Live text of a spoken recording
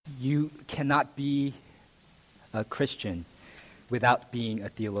you cannot be a Christian without being a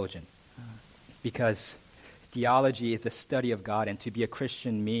theologian. Because theology is a study of God, and to be a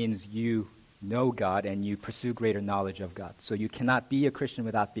Christian means you know God and you pursue greater knowledge of God. So you cannot be a Christian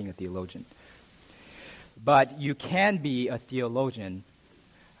without being a theologian. But you can be a theologian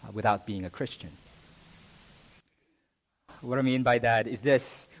without being a Christian. What I mean by that is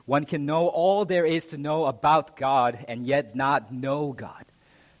this: one can know all there is to know about God and yet not know God.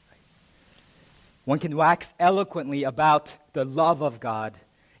 One can wax eloquently about the love of God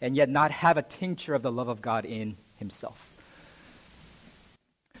and yet not have a tincture of the love of God in himself.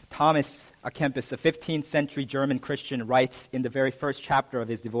 Thomas à Kempis, a 15th century German Christian, writes in the very first chapter of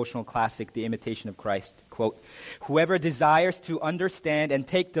his devotional classic, The Imitation of Christ, quote, "Whoever desires to understand and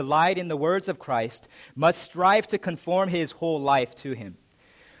take delight in the words of Christ must strive to conform his whole life to him.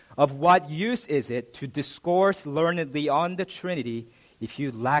 Of what use is it to discourse learnedly on the Trinity if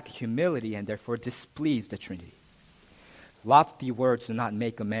you lack humility and therefore displease the Trinity? Lofty words do not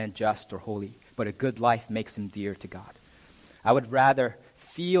make a man just or holy, but a good life makes him dear to God. I would rather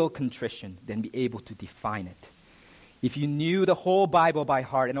feel contrition than be able to define it. If you knew the whole Bible by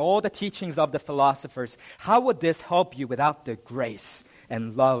heart and all the teachings of the philosophers, how would this help you without the grace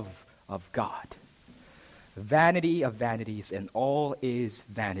and love of God? Vanity of vanities, and all is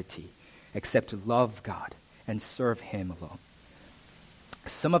vanity, except to love God and serve him alone."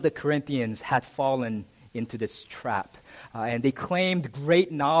 Some of the Corinthians had fallen into this trap, and they claimed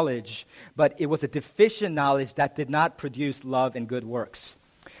great knowledge, but it was a deficient knowledge that did not produce love and good works.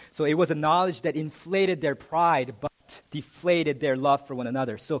 So it was a knowledge that inflated their pride, but deflated their love for one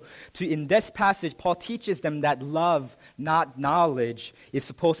another. So in this passage, Paul teaches them that love, not knowledge, is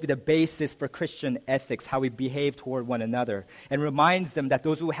supposed to be the basis for Christian ethics, how we behave toward one another, and reminds them that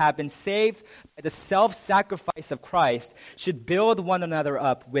those who have been saved by the self-sacrifice of Christ should build one another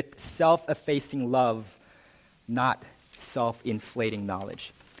up with self-effacing love, not self-inflating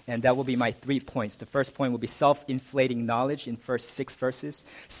knowledge. And that will be my 3 points. The first point will be self-inflating knowledge in first 6 verses,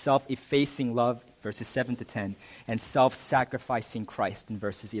 self-effacing love, verses 7 to 10, and self-sacrificing Christ in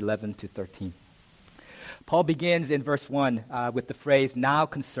verses 11 to 13. Paul begins in verse 1 with the phrase, "now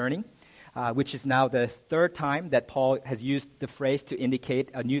concerning," which is now the third time that Paul has used the phrase to indicate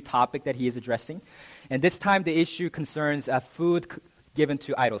a new topic that he is addressing. And this time the issue concerns food given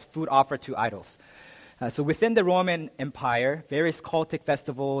to idols, food offered to idols. So within the Roman Empire, various cultic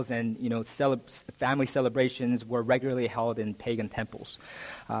festivals and family celebrations were regularly held in pagan temples.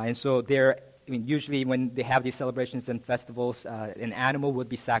 And so usually when they have these celebrations and festivals, an animal would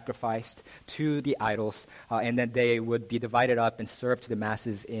be sacrificed to the idols, and then they would be divided up and served to the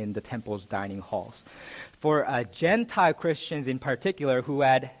masses in the temple's dining halls. For Gentile Christians in particular who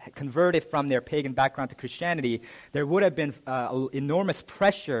had converted from their pagan background to Christianity, there would have been enormous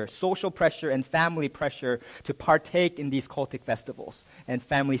pressure, social pressure and family pressure to partake in these cultic festivals and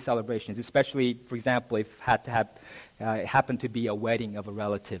family celebrations, especially, for example, if it happened to be a wedding of a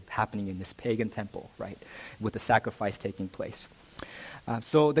relative happening in this pagan temple, right, with the sacrifice taking place.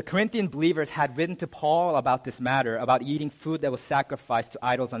 So the Corinthian believers had written to Paul about this matter, about eating food that was sacrificed to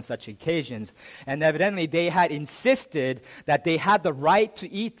idols on such occasions. And evidently they had insisted that they had the right to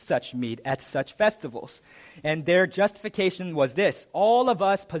eat such meat at such festivals. And their justification was this: all of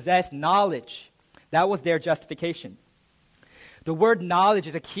us possess knowledge. That was their justification. The word knowledge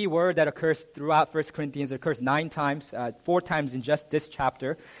is a key word that occurs throughout 1 Corinthians. It occurs 9 times, 4 times in just this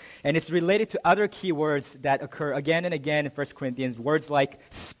chapter. And it's related to other key words that occur again and again in 1 Corinthians, words like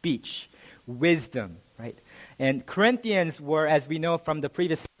speech, wisdom, right? And Corinthians were, as we know from the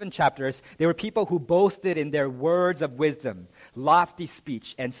previous 7 chapters, they were people who boasted in their words of wisdom, lofty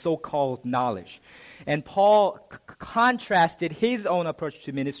speech, and so-called knowledge. And Paul contrasted his own approach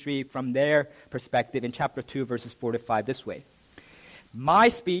to ministry from their perspective in chapter 2, verses 4 to 5 this way: "My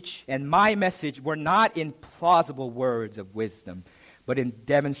speech and my message were not in plausible words of wisdom, but in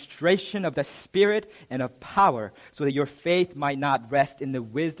demonstration of the Spirit and of power, so that your faith might not rest in the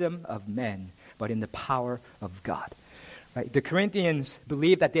wisdom of men, but in the power of God." Right? The Corinthians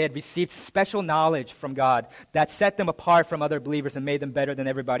believed that they had received special knowledge from God that set them apart from other believers and made them better than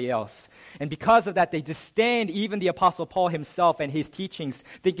everybody else. And because of that, they disdained even the Apostle Paul himself and his teachings,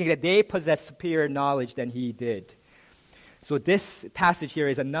 thinking that they possessed superior knowledge than he did. So this passage here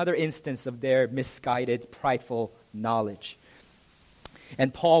is another instance of their misguided, prideful knowledge.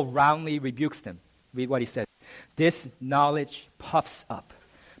 And Paul roundly rebukes them. Read what he says. "This knowledge puffs up,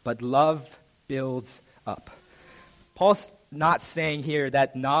 but love builds up." Paul's not saying here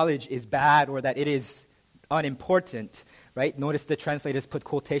that knowledge is bad or that it is unimportant, right? Notice the translators put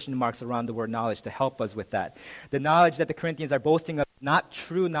quotation marks around the word knowledge to help us with that. The knowledge that the Corinthians are boasting of not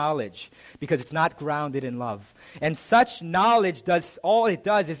true knowledge, because it's not grounded in love. And such knowledge all it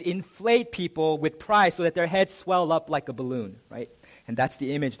does is inflate people with pride so that their heads swell up like a balloon, right? And that's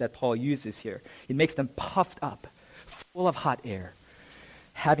the image that Paul uses here. It makes them puffed up, full of hot air,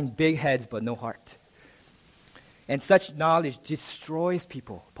 having big heads but no heart. And such knowledge destroys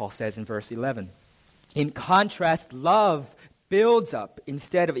people, Paul says in verse 11. In contrast, love builds up.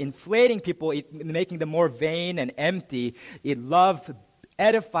 Instead of inflating people, making them more vain and empty, love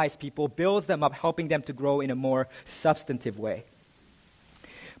edifies people, builds them up, helping them to grow in a more substantive way.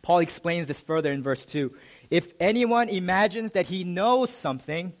 Paul explains this further in verse 2. If anyone imagines that he knows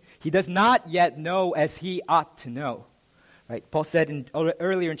something, he does not yet know as he ought to know. Right? Paul said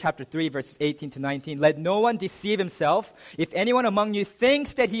earlier in chapter 3, verses 18 to 19, let no one deceive himself. If anyone among you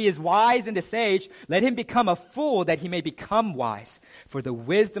thinks that he is wise in this age, let him become a fool that he may become wise. For the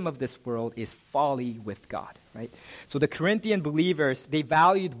wisdom of this world is folly with God. Right? So the Corinthian believers, they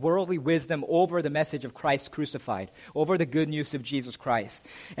valued worldly wisdom over the message of Christ crucified, over the good news of Jesus Christ.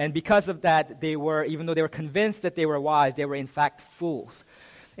 And because of that, even though they were convinced that they were wise, they were in fact fools.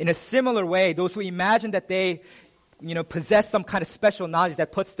 In a similar way, those who imagine that they possess some kind of special knowledge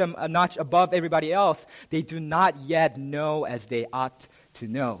that puts them a notch above everybody else, they do not yet know as they ought to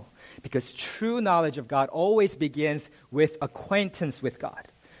know. Because true knowledge of God always begins with acquaintance with God,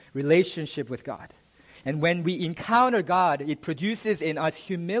 relationship with God. And when we encounter God, it produces in us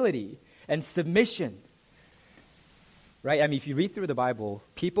humility and submission. Right? I mean, if you read through the Bible,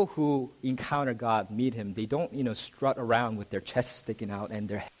 people who encounter God, meet Him, they don't, strut around with their chests sticking out and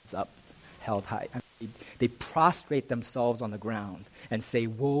their heads up, held high. They prostrate themselves on the ground and say,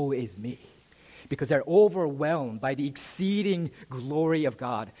 woe is me, because they're overwhelmed by the exceeding glory of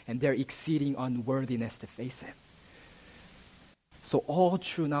God and their exceeding unworthiness to face Him. So all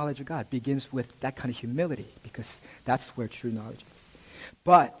true knowledge of God begins with that kind of humility, because that's where true knowledge is.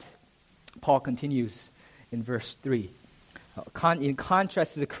 But Paul continues in verse 3. In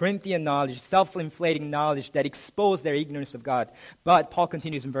contrast to the Corinthian knowledge, self-inflating knowledge that exposed their ignorance of God. But Paul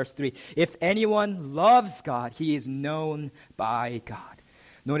continues in verse 3, if anyone loves God, he is known by God.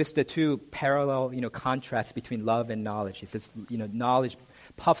 Notice the two parallel, contrasts between love and knowledge. He says, knowledge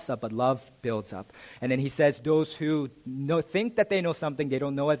puffs up, but love builds up. And then he says, those who think that they know something, they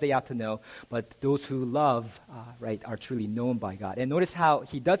don't know as they ought to know. But those who love, are truly known by God. And notice how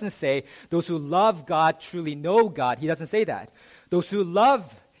he doesn't say, those who love God truly know God. He doesn't say that. Those who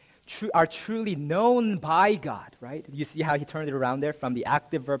love are truly known by God, right? You see how he turned it around there from the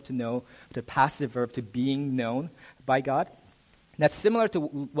active verb to know, to passive verb to being known by God? That's similar to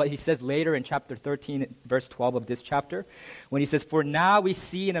what he says later in chapter 13, verse 12 of this chapter, when he says, for now we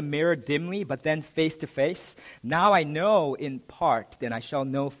see in a mirror dimly, but then face to face. Now I know in part, then I shall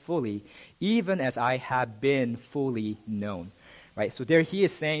know fully, even as I have been fully known. Right? So there he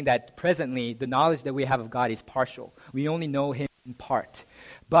is saying that presently the knowledge that we have of God is partial. We only know Him in part.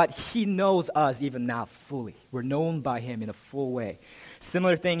 But He knows us even now fully. We're known by Him in a full way.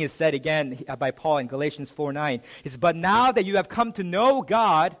 Similar thing is said again by Paul in Galatians 4:9. He says, but now that you have come to know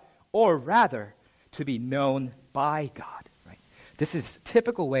God, or rather, to be known by God. Right? This is a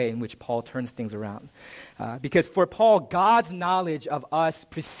typical way in which Paul turns things around. Because for Paul, God's knowledge of us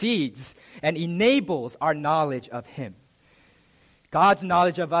precedes and enables our knowledge of Him. God's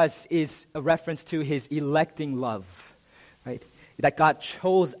knowledge of us is a reference to His electing love. Right? That God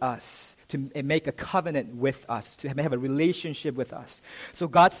chose us to make a covenant with us, to have a relationship with us. So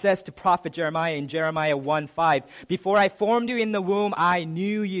God says to prophet Jeremiah in Jeremiah 1:5, before I formed you in the womb, I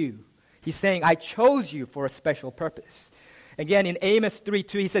knew you. He's saying, I chose you for a special purpose. Again, in Amos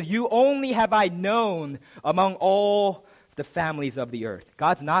 3:2, he says, you only have I known among all the families of the earth.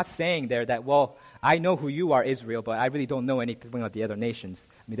 God's not saying there that, well, I know who you are, Israel, but I really don't know anything about the other nations.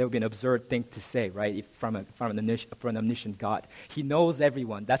 I mean, that would be an absurd thing to say, right, from an omniscient God. He knows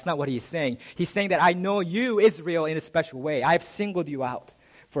everyone. That's not what he's saying. He's saying that I know you, Israel, in a special way. I've singled you out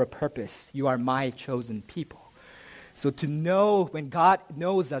for a purpose. You are my chosen people. So to know, when God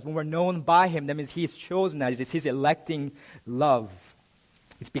knows us, when we're known by Him, that means He's chosen us. It's His electing love.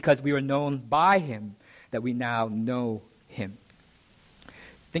 It's because we were known by Him that we now know Him.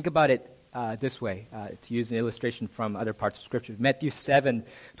 Think about it this way, to use an illustration from other parts of Scripture. Matthew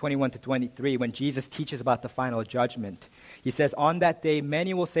 7:21-23, when Jesus teaches about the final judgment, He says, on that day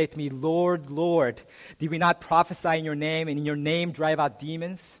many will say to me, Lord, Lord, did we not prophesy in your name, and in your name drive out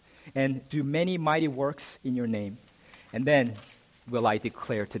demons, and do many mighty works in your name? And then will I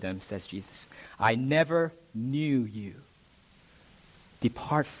declare to them, says Jesus, I never knew you.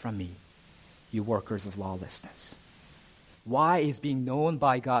 Depart from me, you workers of lawlessness. Why is being known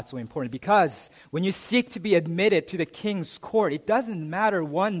by God so important? Because when you seek to be admitted to the king's court, it doesn't matter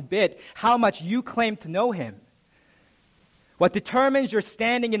one bit how much you claim to know him. What determines your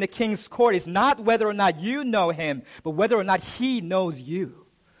standing in the king's court is not whether or not you know him, but whether or not he knows you.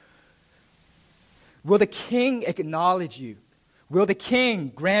 Will the king acknowledge you? Will the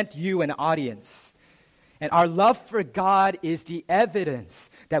king grant you an audience? And our love for God is the evidence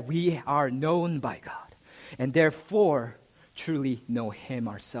that we are known by God, and therefore truly know him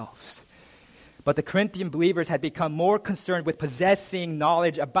ourselves. But the Corinthian believers had become more concerned with possessing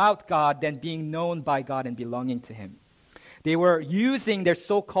knowledge about God than being known by God and belonging to him. They were using their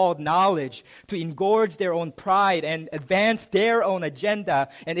so-called knowledge to engorge their own pride and advance their own agenda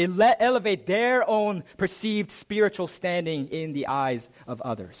and elevate their own perceived spiritual standing in the eyes of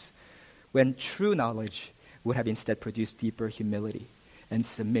others, when true knowledge would have instead produced deeper humility and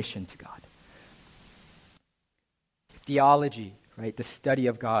submission to God. Theology, right, the study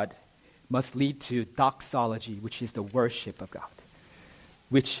of God, must lead to doxology, which is the worship of God.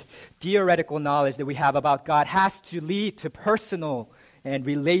 Which theoretical knowledge that we have about God has to lead to personal and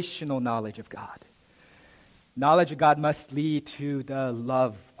relational knowledge of God. Knowledge of God must lead to the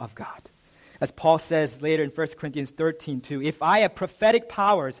love of God. As Paul says later in 1 Corinthians 13:2, if I have prophetic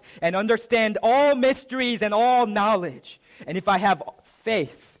powers and understand all mysteries and all knowledge, and if I have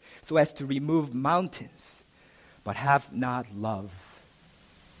faith so as to remove mountains, but have not love,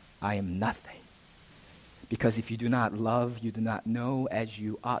 I am nothing. Because if you do not love, you do not know as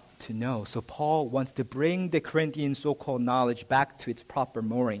you ought to know. So Paul wants to bring the Corinthian so-called knowledge back to its proper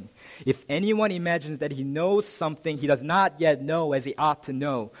mooring. If anyone imagines that he knows something he does not yet know as he ought to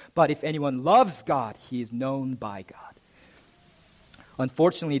know, but if anyone loves God, he is known by God.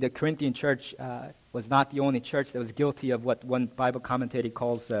 Unfortunately, the Corinthian church was not the only church that was guilty of what one Bible commentator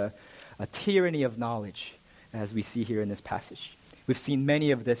calls a tyranny of knowledge, as we see here in this passage. We've seen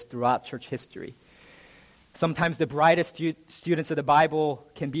many of this throughout church history. Sometimes the brightest students of the Bible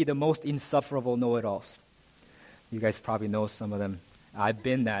can be the most insufferable know-it-alls. You guys probably know some of them. I've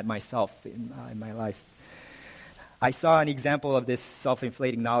been that myself in my life. I saw an example of this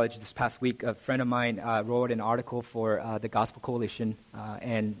self-inflating knowledge this past week. A friend of mine wrote an article for the Gospel Coalition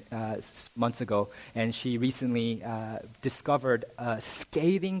months ago, and she recently discovered a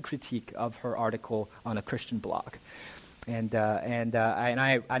scathing critique of her article on a Christian blog. And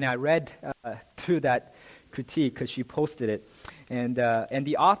I read through that critique because she posted it, and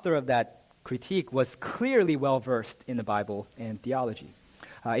the author of that critique was clearly well versed in the Bible and theology.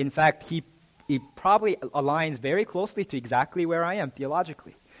 In fact, he probably aligns very closely to exactly where I am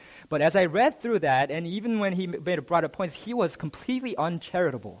theologically. But as I read through that, and even when he brought up points, he was completely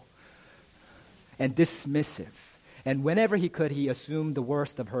uncharitable and dismissive. And whenever he could, he assumed the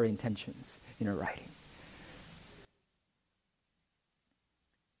worst of her intentions in her writing.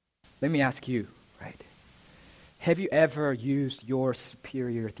 Let me ask you, right? Have you ever used your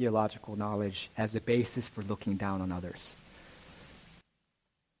superior theological knowledge as the basis for looking down on others?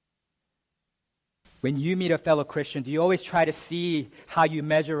 When you meet a fellow Christian, do you always try to see how you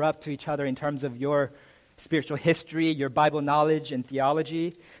measure up to each other in terms of your spiritual history, your Bible knowledge, and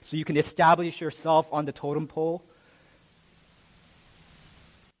theology, so you can establish yourself on the totem pole?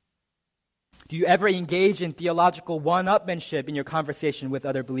 Do you ever engage in theological one-upmanship in your conversation with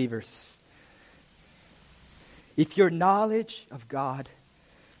other believers? If your knowledge of God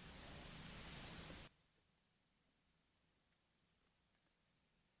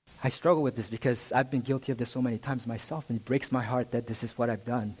I struggle with this because I've been guilty of this so many times myself, and it breaks my heart that this is what I've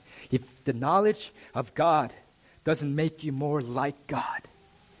done. If the knowledge of God doesn't make you more like God,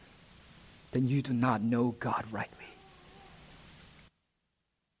 then you do not know God rightly.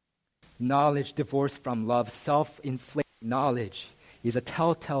 Knowledge divorced from love, self-inflicted knowledge, is a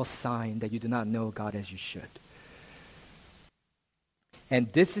telltale sign that you do not know God as you should.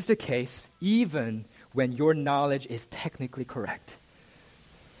 And this is the case even when your knowledge is technically correct.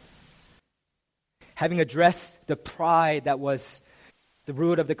 Having addressed the pride that was the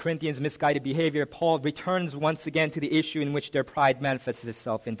root of the Corinthians' misguided behavior, Paul returns once again to the issue in which their pride manifests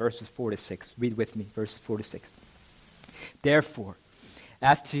itself in verses 4 to 6. Read with me, verses 4 to 6. Therefore,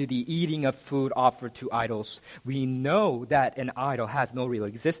 as to the eating of food offered to idols, we know that an idol has no real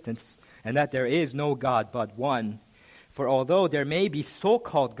existence, and that there is no God but one. For although there may be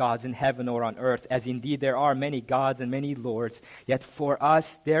so-called gods in heaven or on earth, as indeed there are many gods and many lords, yet for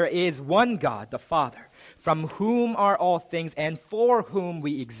us there is one God, the Father, from whom are all things and for whom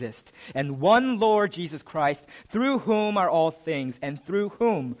we exist, and one Lord Jesus Christ, through whom are all things and through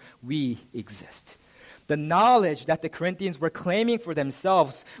whom we exist. The knowledge that the Corinthians were claiming for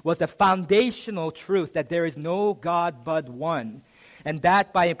themselves was the foundational truth that there is no God but one. And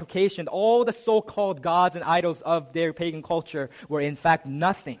that, by implication, all the so-called gods and idols of their pagan culture were in fact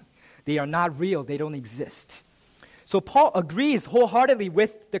nothing. They are not real. They don't exist. So Paul agrees wholeheartedly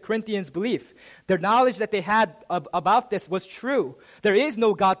with the Corinthians' belief. Their knowledge that they had about this was true. There is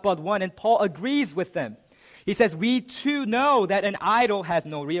no God but one, and Paul agrees with them. He says, we too know that an idol has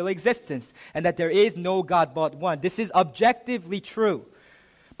no real existence and that there is no God but one. This is objectively true.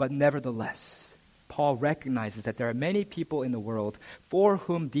 But nevertheless, Paul recognizes that there are many people in the world for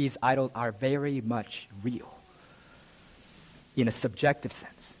whom these idols are very much real in a subjective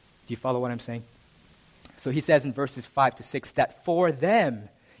sense. Do you follow what I'm saying? So he says in verses 5 to 6 that for them,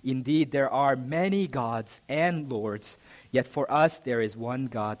 indeed, there are many gods and lords, yet for us there is one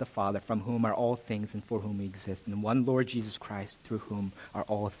God, the Father, from whom are all things and for whom we exist, and one Lord Jesus Christ, through whom are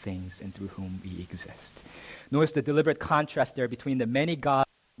all things and through whom we exist. Notice the deliberate contrast there between the many gods,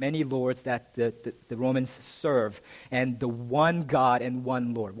 many lords that the Romans serve, and the one God and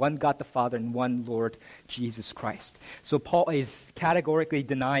one Lord. One God the Father and one Lord Jesus Christ. So Paul is categorically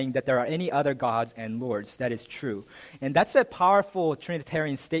denying that there are any other gods and lords. That is true. And that's a powerful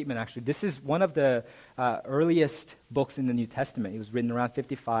Trinitarian statement, actually. This is one of the earliest books in the New Testament. It was written around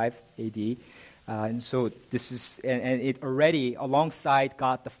 55 AD. And so this is, and it already, alongside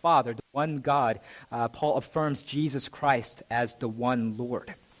God the Father, the one God, Paul affirms Jesus Christ as the one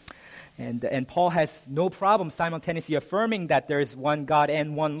Lord. And Paul has no problem simultaneously affirming that there is one God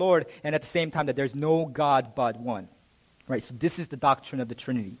and one Lord, and at the same time that there's no God but one. Right? So this is the doctrine of the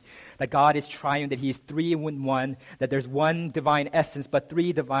Trinity, that God is triune, that He is three in one, that there's one divine essence but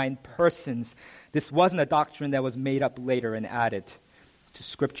three divine persons. This wasn't a doctrine that was made up later and added to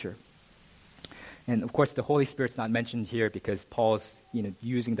Scripture. And of course, the Holy Spirit's not mentioned here because Paul's,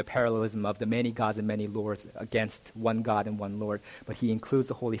 using the parallelism of the many gods and many lords against one God and one Lord. But he includes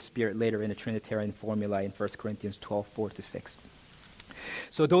the Holy Spirit later in the Trinitarian formula in 1 Corinthians 12, 4 to 6.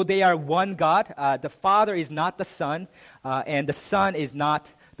 So though they are one God, the Father is not the Son, and the Son is not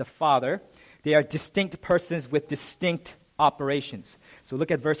the Father. They are distinct persons with distinct operations. So look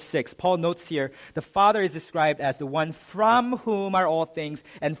at verse 6. Paul notes here, the Father is described as the one from whom are all things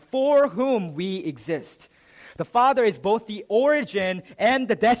and for whom we exist. The Father is both the origin and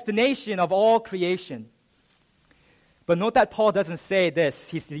the destination of all creation. But note that Paul doesn't say this.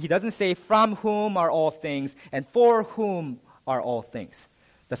 He doesn't say from whom are all things and for whom are all things.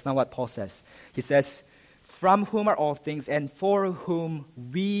 That's not what Paul says. He says, from whom are all things and for whom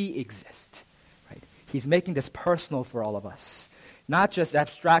we exist. Right? He's making this personal for all of us. Not just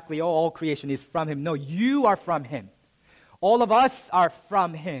abstractly, all creation is from Him. No, you are from Him. All of us are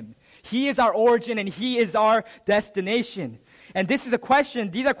from Him. He is our origin and He is our destination. And this is a question,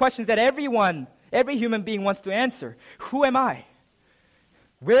 these are questions that every human being wants to answer. Who am I?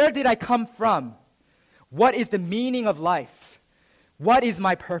 Where did I come from? What is the meaning of life? What is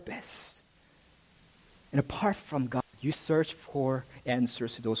my purpose? And apart from God, you search for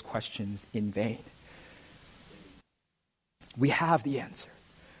answers to those questions in vain. We have the answer.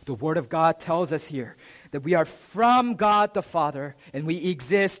 The Word of God tells us here that we are from God the Father and we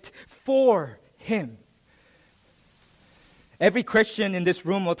exist for Him. Every Christian in this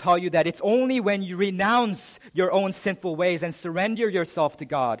room will tell you that it's only when you renounce your own sinful ways and surrender yourself to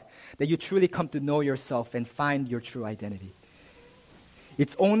God that you truly come to know yourself and find your true identity.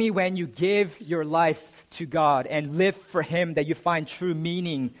 It's only when you give your life to God and live for Him that you find true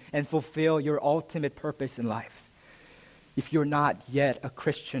meaning and fulfill your ultimate purpose in life. If you're not yet a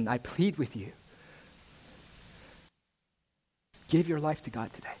Christian, I plead with you. Give your life to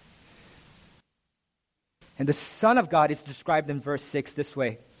God today. And the Son of God is described in verse 6 this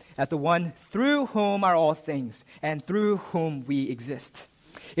way, as the one through whom are all things and through whom we exist.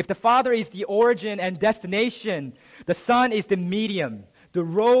 If the Father is the origin and destination, the Son is the medium, the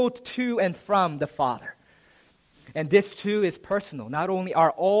road to and from the Father. And this too is personal. Not only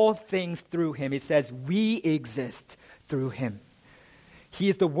are all things through Him, it says we exist through Him. He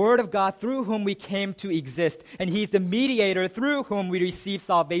is the Word of God through whom we came to exist, and He's the mediator through whom we receive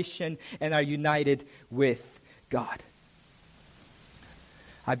salvation and are united with God.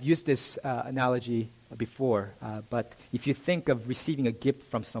 I've used this analogy before, but if you think of receiving a gift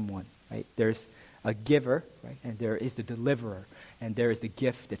from someone, right? There's a giver, right? And there is the deliverer, and there is the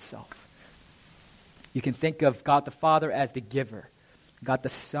gift itself. You can think of God the Father as the giver, God the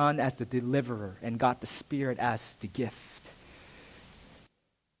Son as the deliverer, and God the Spirit as the gift.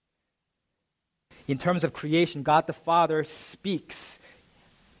 In terms of creation, God the Father speaks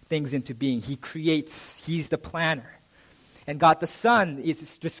things into being. He creates. He's the planner. And God the Son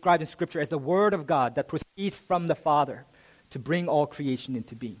is described in Scripture as the Word of God that proceeds from the Father to bring all creation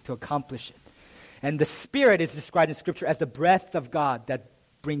into being, to accomplish it. And the Spirit is described in Scripture as the breath of God that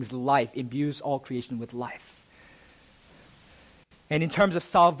brings life, imbues all creation with life. And in terms of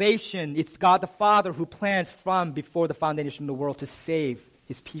salvation, it's God the Father who plans from before the foundation of the world to save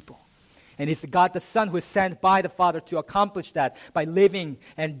His people. And it's God the Son who is sent by the Father to accomplish that by living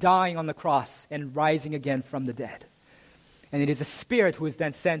and dying on the cross and rising again from the dead. And it is the Spirit who is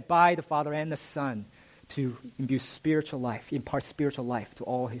then sent by the Father and the Son to imbue spiritual life, impart spiritual life to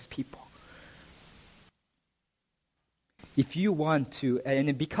all His people. If you want to,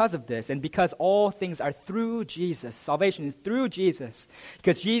 and because of this, and because all things are through Jesus, salvation is through Jesus,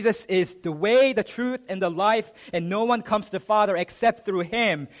 because Jesus is the way, the truth, and the life, and no one comes to the Father except through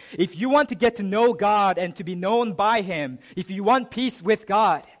Him. If you want to get to know God and to be known by Him, if you want peace with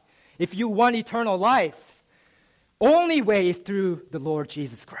God, if you want eternal life, only way is through the Lord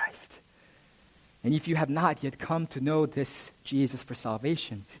Jesus Christ. And if you have not yet come to know this Jesus for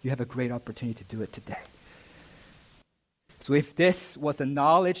salvation, you have a great opportunity to do it today. So if this was the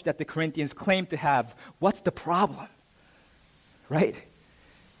knowledge that the Corinthians claimed to have, what's the problem? Right?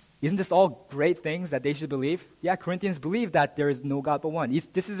 Isn't this all great things that they should believe? Yeah, Corinthians believe that there is no God but one.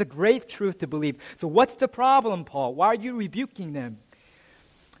 This is a great truth to believe. So what's the problem, Paul? Why are you rebuking them?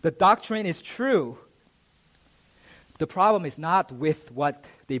 The doctrine is true. The problem is not with what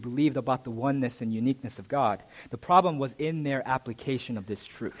they believed about the oneness and uniqueness of God. The problem was in their application of this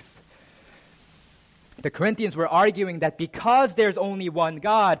truth. The Corinthians were arguing that because there's only one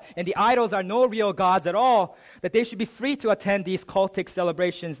God and the idols are no real gods at all, that they should be free to attend these cultic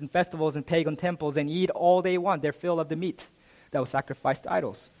celebrations and festivals and pagan temples and eat all they want, their fill of the meat that was sacrificed to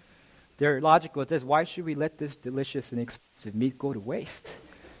idols. Their logic was this: why should we let this delicious and expensive meat go to waste?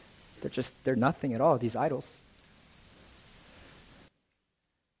 They're nothing at all, these idols.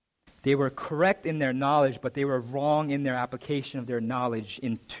 They were correct in their knowledge, but they were wrong in their application of their knowledge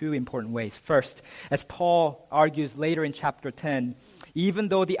in two important ways. First, as Paul argues later in chapter 10, even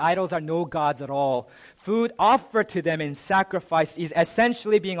though the idols are no gods at all, food offered to them in sacrifice is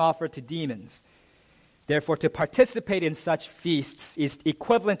essentially being offered to demons. Therefore, to participate in such feasts is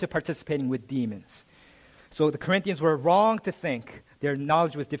equivalent to participating with demons. So the Corinthians were wrong to think, their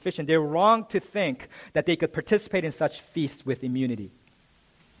knowledge was deficient, they were wrong to think that they could participate in such feasts with immunity.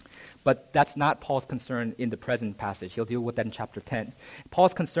 But that's not Paul's concern in the present passage. He'll deal with that in chapter 10.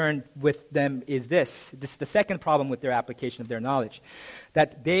 Paul's concern with them is this. This is the second problem with their application of their knowledge.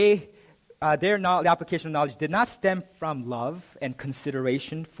 That the application of knowledge did not stem from love and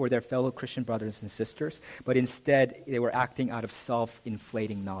consideration for their fellow Christian brothers and sisters, but instead they were acting out of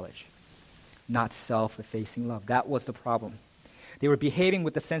self-inflating knowledge, not self-effacing love. That was the problem. They were behaving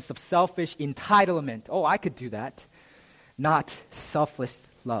with a sense of selfish entitlement. Oh, I could do that. Not selfless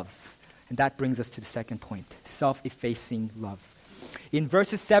love. And that brings us to the second point, self-effacing love. In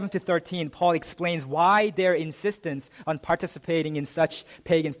verses 7 to 13, Paul explains why their insistence on participating in such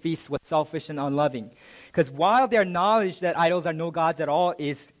pagan feasts was selfish and unloving. Because while their knowledge that idols are no gods at all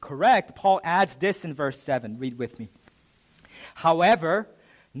is correct, Paul adds this in verse 7. Read with me. However,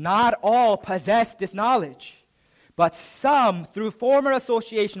 not all possess this knowledge, but some, through former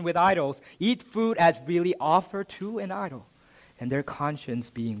association with idols, eat food as really offered to an idol, and their conscience,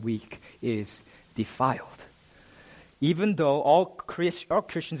 being weak, is defiled. Even though all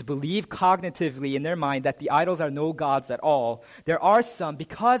Christians believe cognitively in their mind that the idols are no gods at all, there are some,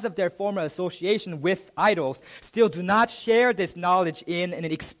 because of their former association with idols, still do not share this knowledge in an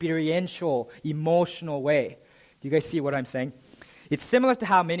experiential, emotional way. Do you guys see what I'm saying? It's similar to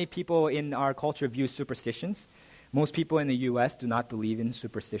how many people in our culture view superstitions. Most people in the U.S. do not believe in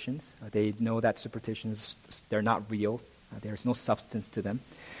superstitions. They know that superstitions, they're not real. There's no substance to them.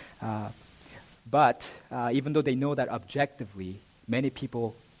 But even though they know that objectively, many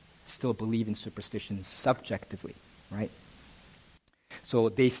people still believe in superstitions subjectively, right? So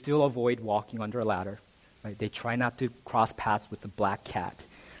they still avoid walking under a ladder, right? They try not to cross paths with a black cat,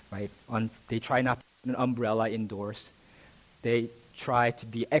 right? They try not to put an umbrella indoors. They try to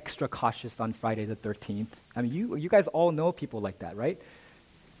be extra cautious on Friday the 13th. I mean, you guys all know people like that, right?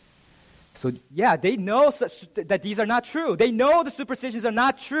 So yeah, they know that these are not true. They know the superstitions are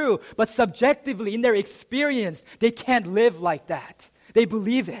not true, but subjectively, in their experience, they can't live like that. They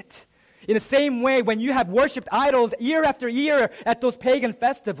believe it. In the same way, when you have worshipped idols year after year at those pagan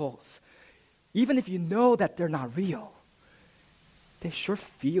festivals, even if you know that they're not real, they sure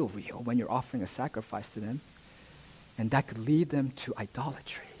feel real when you're offering a sacrifice to them. And that could lead them to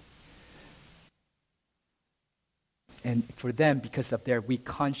idolatry. And for them, because of their weak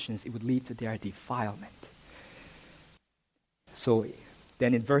conscience, it would lead to their defilement. So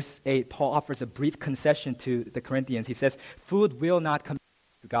then in verse 8, Paul offers a brief concession to the Corinthians. He says, food will not come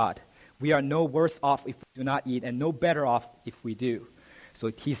to God. We are no worse off if we do not eat, and no better off if we do.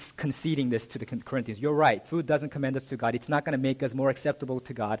 So he's conceding this to the Corinthians. You're right. Food doesn't commend us to God. It's not going to make us more acceptable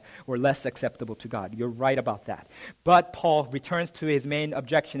to God or less acceptable to God. You're right about that. But Paul returns to his main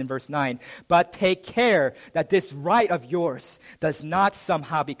objection in verse 9. But take care that this right of yours does not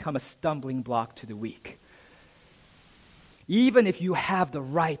somehow become a stumbling block to the weak. Even if you have the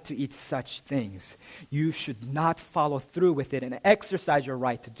right to eat such things, you should not follow through with it and exercise your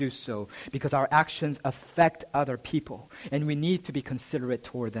right to do so, because our actions affect other people, and we need to be considerate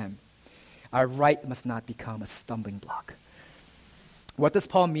toward them. Our right must not become a stumbling block. What does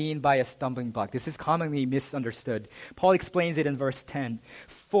Paul mean by a stumbling block? This is commonly misunderstood. Paul explains it in verse 10.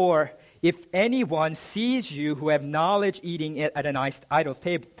 For if anyone sees you who have knowledge eating at an idol's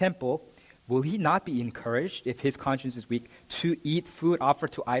temple, will he not be encouraged, if his conscience is weak, to eat food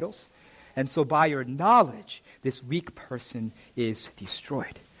offered to idols? And so by your knowledge, this weak person is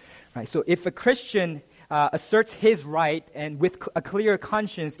destroyed. Right? So if a Christian asserts his right and with a clear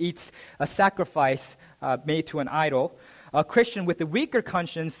conscience eats a sacrifice made to an idol, a Christian with a weaker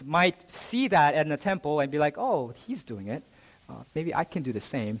conscience might see that at the temple and be like, oh, he's doing it. Maybe I can do the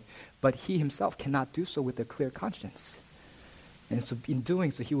same. But he himself cannot do so with a clear conscience. And so in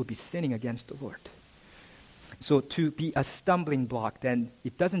doing so, he will be sinning against the Lord. So to be a stumbling block, then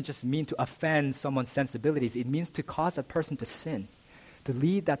it doesn't just mean to offend someone's sensibilities. It means to cause that person to sin, to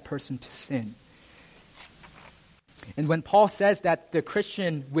lead that person to sin. And when Paul says that the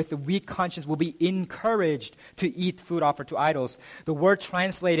Christian with a weak conscience will be encouraged to eat food offered to idols, the word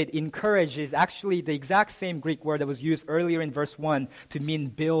translated encourage is actually the exact same Greek word that was used earlier in verse 1 to mean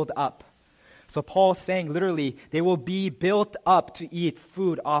build up. So Paul's saying literally, they will be built up to eat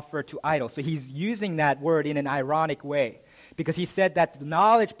food offered to idols. So he's using that word in an ironic way, because he said that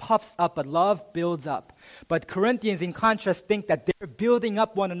knowledge puffs up, but love builds up. But Corinthians, in contrast, think that they're building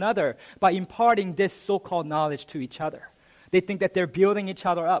up one another by imparting this so-called knowledge to each other. They think that they're building each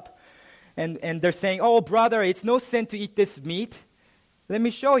other up. And they're saying, oh, brother, it's no sin to eat this meat. Let me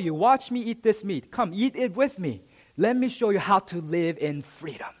show you. Watch me eat this meat. Come, eat it with me. Let me show you how to live in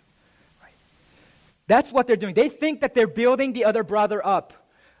freedom. That's what they're doing. They think that they're building the other brother up.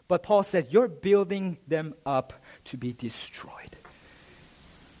 But Paul says, you're building them up to be destroyed.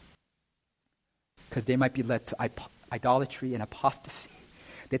 Because they might be led to idolatry and apostasy.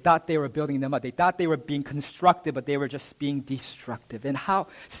 They thought they were building them up. They thought they were being constructive, but they were just being destructive. And how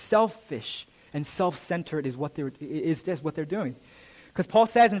selfish and self-centered is what they're doing. Because Paul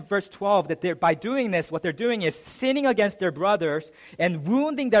says in verse 12 that by doing this, what they're doing is sinning against their brothers and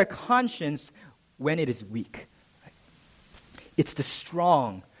wounding their conscience when it is weak. It's the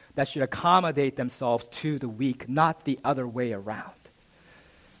strong that should accommodate themselves to the weak, not the other way around.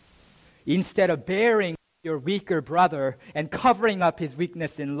 Instead of bearing your weaker brother and covering up his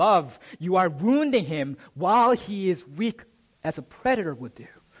weakness in love, you are wounding him while he is weak, as a predator would do.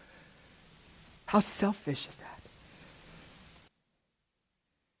 How selfish is that?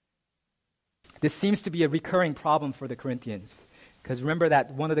 This seems to be a recurring problem for the Corinthians. Because remember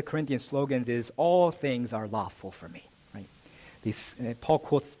that one of the Corinthian slogans is, all things are lawful for me. Right? Paul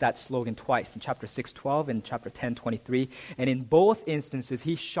quotes that slogan twice, in chapter 6:12 and chapter 10:23. And in both instances,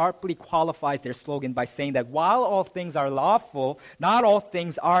 he sharply qualifies their slogan by saying that while all things are lawful, not all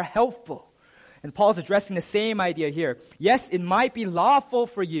things are helpful. And Paul's addressing the same idea here. Yes, it might be lawful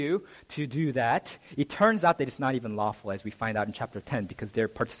for you to do that. It turns out that it's not even lawful, as we find out in chapter 10, because they're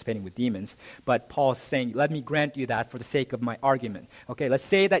participating with demons. But Paul's saying, let me grant you that for the sake of my argument. Okay, let's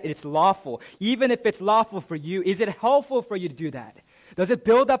say that it's lawful. Even if it's lawful for you, is it helpful for you to do that? Does it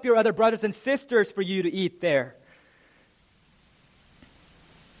build up your other brothers and sisters for you to eat there?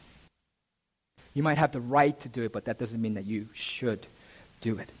 You might have the right to do it, but that doesn't mean that you should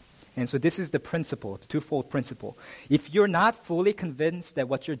do it. And so this is the principle, the twofold principle. If you're not fully convinced that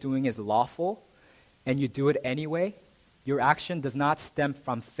what you're doing is lawful and you do it anyway, your action does not stem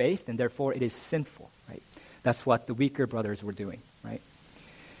from faith, and therefore it is sinful, right? That's what the weaker brothers were doing, right?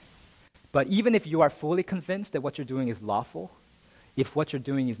 But even if you are fully convinced that what you're doing is lawful, if what you're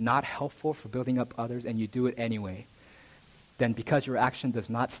doing is not helpful for building up others and you do it anyway, then because your action does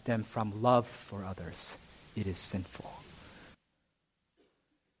not stem from love for others, it is sinful.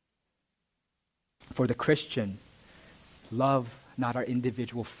 For the Christian, love, not our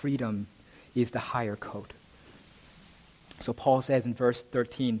individual freedom, is the higher code. So Paul says in verse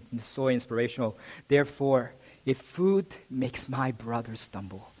 13, it's so inspirational, therefore, if food makes my brother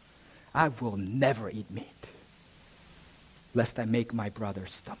stumble, I will never eat meat, lest I make my brother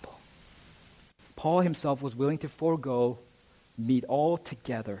stumble. Paul himself was willing to forego meet all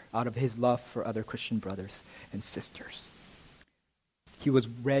together out of his love for other Christian brothers and sisters. He was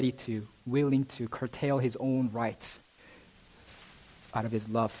willing to curtail his own rights out of his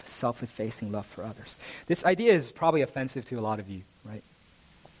love, self-effacing love for others. This idea is probably offensive to a lot of you, right?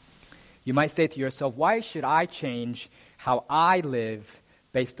 You might say to yourself, why should I change how I live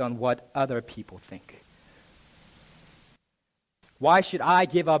based on what other people think? Why should I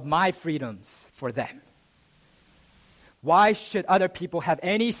give up my freedoms for them? Why should other people have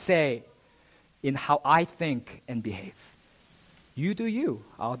any say in how I think and behave? You do you,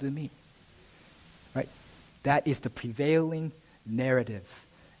 I'll do me. Right? That is the prevailing narrative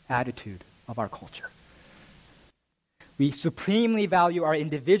attitude of our culture. We supremely value our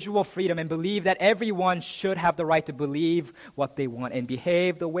individual freedom and believe that everyone should have the right to believe what they want and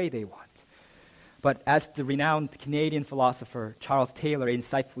behave the way they want. But as the renowned Canadian philosopher Charles Taylor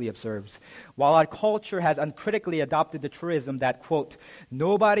insightfully observes, while our culture has uncritically adopted the truism that, quote,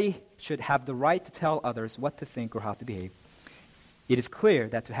 nobody should have the right to tell others what to think or how to behave, it is clear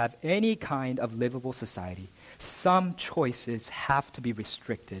that to have any kind of livable society, some choices have to be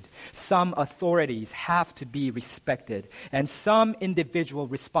restricted, some authorities have to be respected, and some individual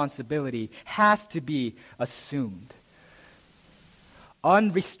responsibility has to be assumed.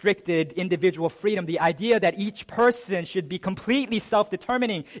 Unrestricted individual freedom, the idea that each person should be completely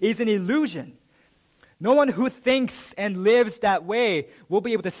self-determining, is an illusion. No one who thinks and lives that way will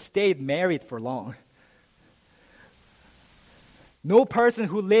be able to stay married for long. No person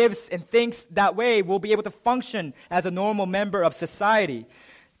who lives and thinks that way will be able to function as a normal member of society.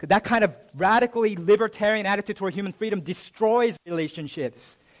 That kind of radically libertarian attitude toward human freedom destroys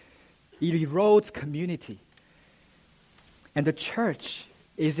relationships. It erodes community. And the church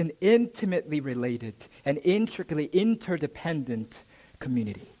is an intimately related and intricately interdependent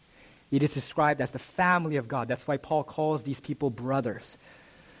community. It is described as the family of God. That's why Paul calls these people brothers.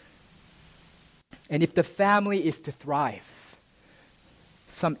 And if the family is to thrive,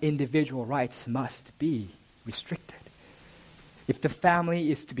 some individual rights must be restricted. If the family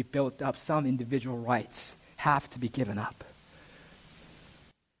is to be built up, some individual rights have to be given up.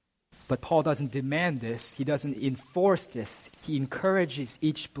 But Paul doesn't demand this. He doesn't enforce this. He encourages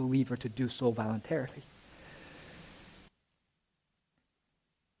each believer to do so voluntarily.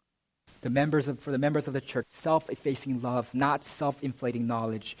 For the members of the church, self-effacing love, not self-inflating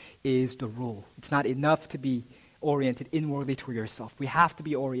knowledge, is the rule. It's not enough to be oriented inwardly toward yourself. We have to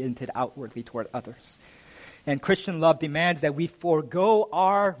be oriented outwardly toward others. And Christian love demands that we forego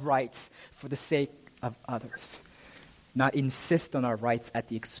our rights for the sake of others, not insist on our rights at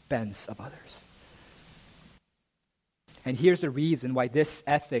the expense of others. And here's the reason why this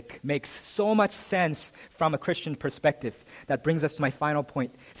ethic makes so much sense from a Christian perspective. That brings us to my final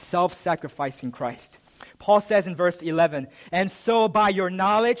point, self-sacrificing Christ. Paul says in verse 11, and so by your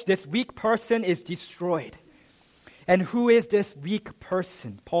knowledge, this weak person is destroyed. And who is this weak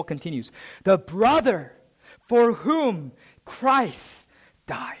person? Paul continues, the brother for whom Christ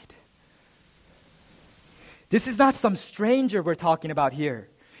died. This is not some stranger we're talking about here.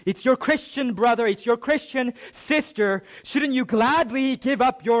 It's your Christian brother, it's your Christian sister. Shouldn't you gladly give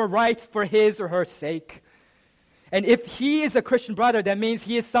up your rights for his or her sake? And if he is a Christian brother, that means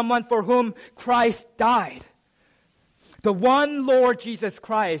he is someone for whom Christ died. The one Lord Jesus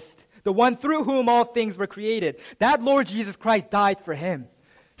Christ, the one through whom all things were created, that Lord Jesus Christ died for him.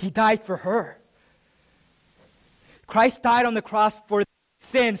 He died for her. Christ died on the cross for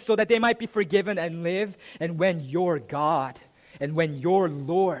sins so that they might be forgiven and live. And when your God and when your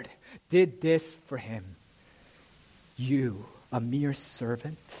Lord did this for him, you, a mere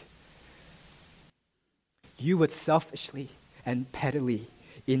servant, you would selfishly and pettily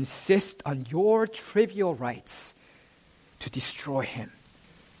insist on your trivial rights to destroy him.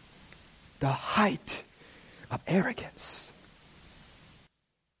 The height of arrogance,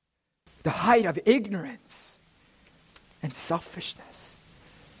 the height of ignorance and selfishness.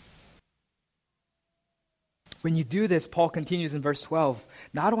 When you do this, Paul continues in verse 12,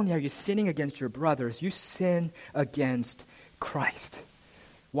 not only are you sinning against your brothers, you sin against Christ.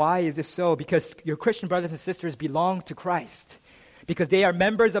 Why is this so? Because your Christian brothers and sisters belong to Christ. Because they are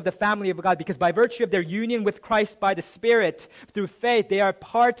members of the family of God. Because by virtue of their union with Christ by the Spirit, through faith, they are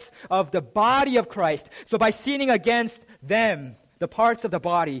parts of the body of Christ. So by sinning against them, the parts of the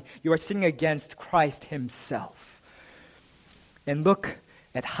body, you are sinning against Christ himself. And look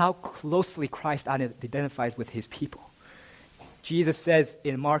at how closely Christ identifies with his people. Jesus says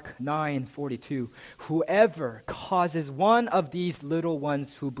in Mark 9:42, whoever causes one of these little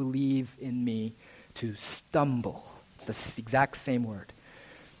ones who believe in me to stumble, it's the exact same word,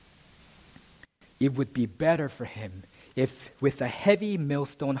 it would be better for him if with a heavy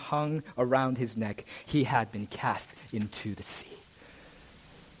millstone hung around his neck, he had been cast into the sea.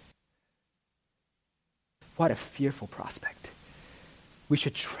 What a fearful prospect. We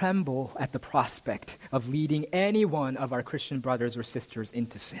should tremble at the prospect of leading any one of our Christian brothers or sisters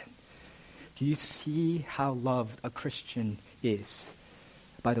into sin. Do you see how loved a Christian is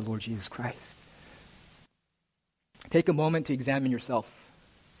by the Lord Jesus Christ? Take a moment to examine yourself.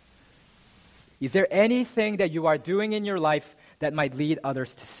 Is there anything that you are doing in your life that might lead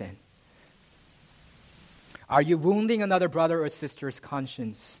others to sin? Are you wounding another brother or sister's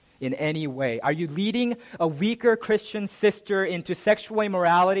conscience in any way? Are you leading a weaker Christian sister into sexual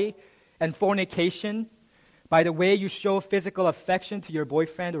immorality and fornication by the way you show physical affection to your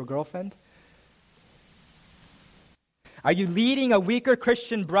boyfriend or girlfriend? Are you leading a weaker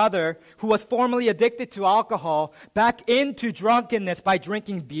Christian brother who was formerly addicted to alcohol back into drunkenness by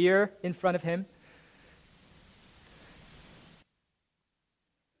drinking beer in front of him?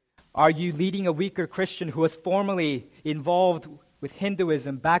 Are you leading a weaker Christian who was formerly involved with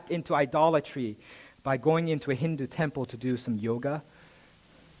Hinduism back into idolatry by going into a Hindu temple to do some yoga?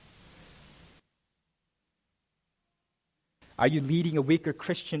 Are you leading a weaker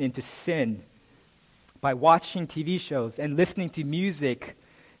Christian into sin by watching TV shows and listening to music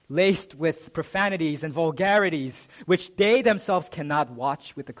laced with profanities and vulgarities, which they themselves cannot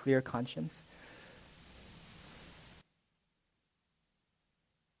watch with a clear conscience?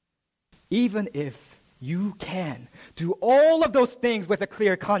 Even if you can do all of those things with a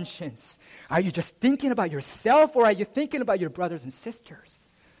clear conscience, are you just thinking about yourself, or are you thinking about your brothers and sisters?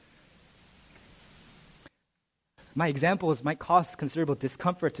 My examples might cause considerable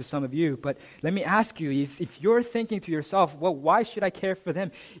discomfort to some of you, but let me ask you, if you're thinking to yourself, well, why should I care for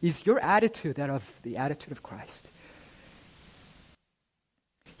them? Is your attitude that of the attitude of Christ?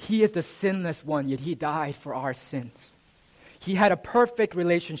 He is the sinless one, yet he died for our sins. He had a perfect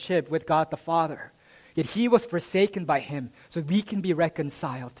relationship with God the Father, yet he was forsaken by him so we can be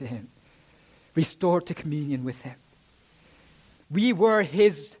reconciled to him, restored to communion with him. We were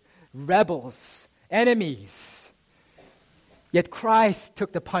his rebels, enemies. Yet Christ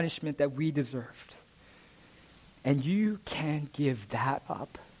took the punishment that we deserved. And you can give that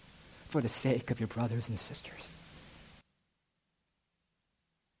up for the sake of your brothers and sisters.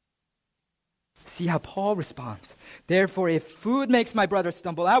 See how Paul responds. Therefore, if food makes my brother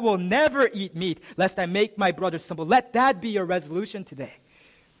stumble, I will never eat meat, lest I make my brother stumble. Let that be your resolution today.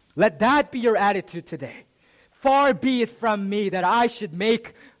 Let that be your attitude today. Far be it from me that I should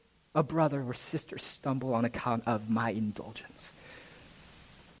make a brother or sister stumble on account of my indulgence.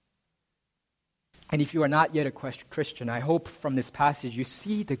 And if you are not yet a Christian, I hope from this passage you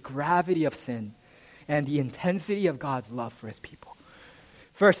see the gravity of sin and the intensity of God's love for his people.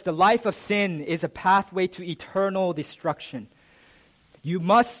 First, the life of sin is a pathway to eternal destruction. You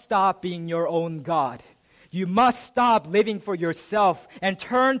must stop being your own God. You must stop living for yourself and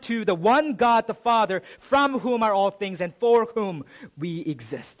turn to the one God, the Father, from whom are all things and for whom we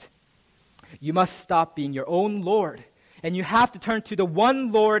exist. You must stop being your own Lord, and you have to turn to the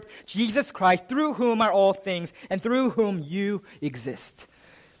one Lord, Jesus Christ, through whom are all things and through whom you exist.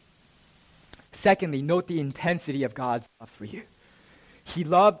 Secondly, note the intensity of God's love for you. He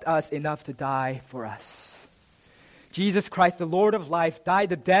loved us enough to die for us. Jesus Christ, the Lord of life, died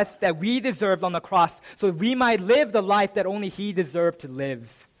the death that we deserved on the cross so that we might live the life that only he deserved to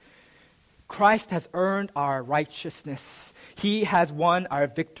live. Christ has earned our righteousness. He has won our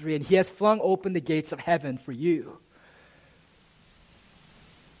victory, and he has flung open the gates of heaven for you.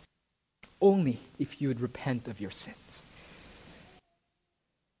 Only if you would repent of your sins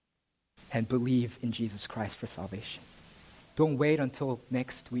and believe in Jesus Christ for salvation. Don't wait until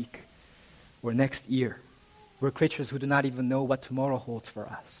next week or next year. We're creatures who do not even know what tomorrow holds for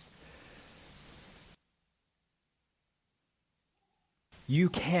us. You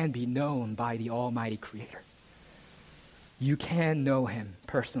can be known by the Almighty Creator. You can know him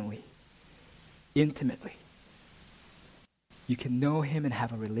personally, intimately. You can know him and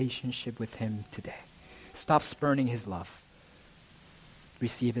have a relationship with him today. Stop spurning his love.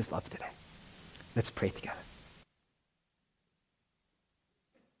 Receive his love today. Let's pray together.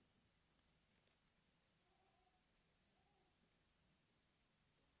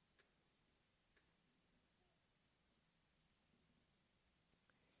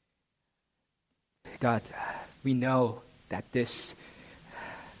 God, we know that this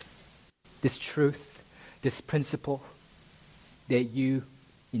truth, this principle that you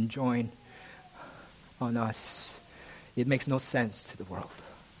enjoin on us, it makes no sense to the world.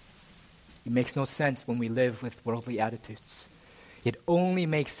 It makes no sense when we live with worldly attitudes. It only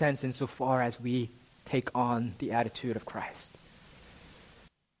makes sense insofar as we take on the attitude of Christ,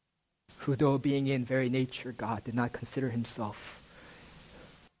 who, though being in very nature God, did not consider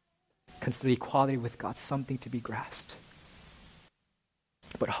equality with God something to be grasped,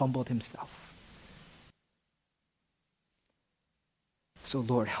 but humbled himself. So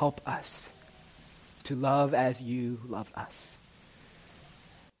Lord, help us to love as you love us,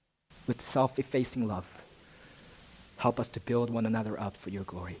 with self-effacing love. Help us to build one another up for your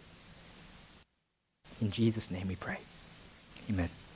glory. In Jesus' name we pray. Amen.